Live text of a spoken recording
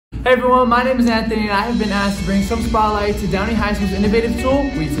Hey everyone, my name is Anthony and I have been asked to bring some spotlight to Downey High School's innovative tool,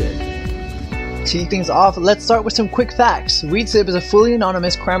 WeTip. To kick things off, let's start with some quick facts. WeTip is a fully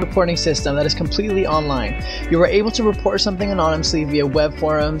anonymous crime reporting system that is completely online. You are able to report something anonymously via web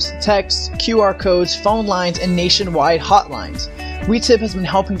forums, text, QR codes, phone lines, and nationwide hotlines. WeTip has been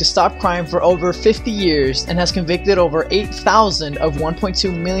helping to stop crime for over 50 years and has convicted over 8,000 of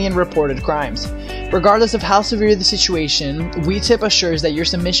 1.2 million reported crimes. Regardless of how severe the situation, WeTip assures that your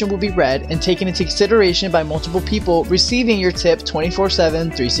submission will be read and taken into consideration by multiple people receiving your tip 24/7,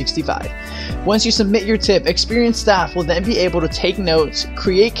 365. Once you submit your tip, experienced staff will then be able to take notes,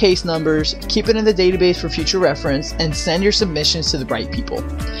 create case numbers, keep it in the database for future reference, and send your submissions to the right people.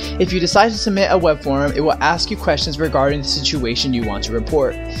 If you decide to submit a web form, it will ask you questions regarding the situation you want to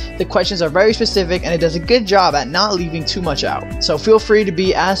report. The questions are very specific and it does a good job at not leaving too much out, so feel free to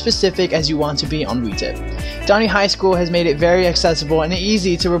be as specific as you want to be on WeTip. Downey High School has made it very accessible and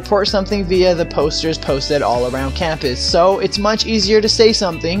easy to report something via the posters posted all around campus, so it's much easier to say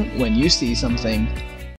something when you see something.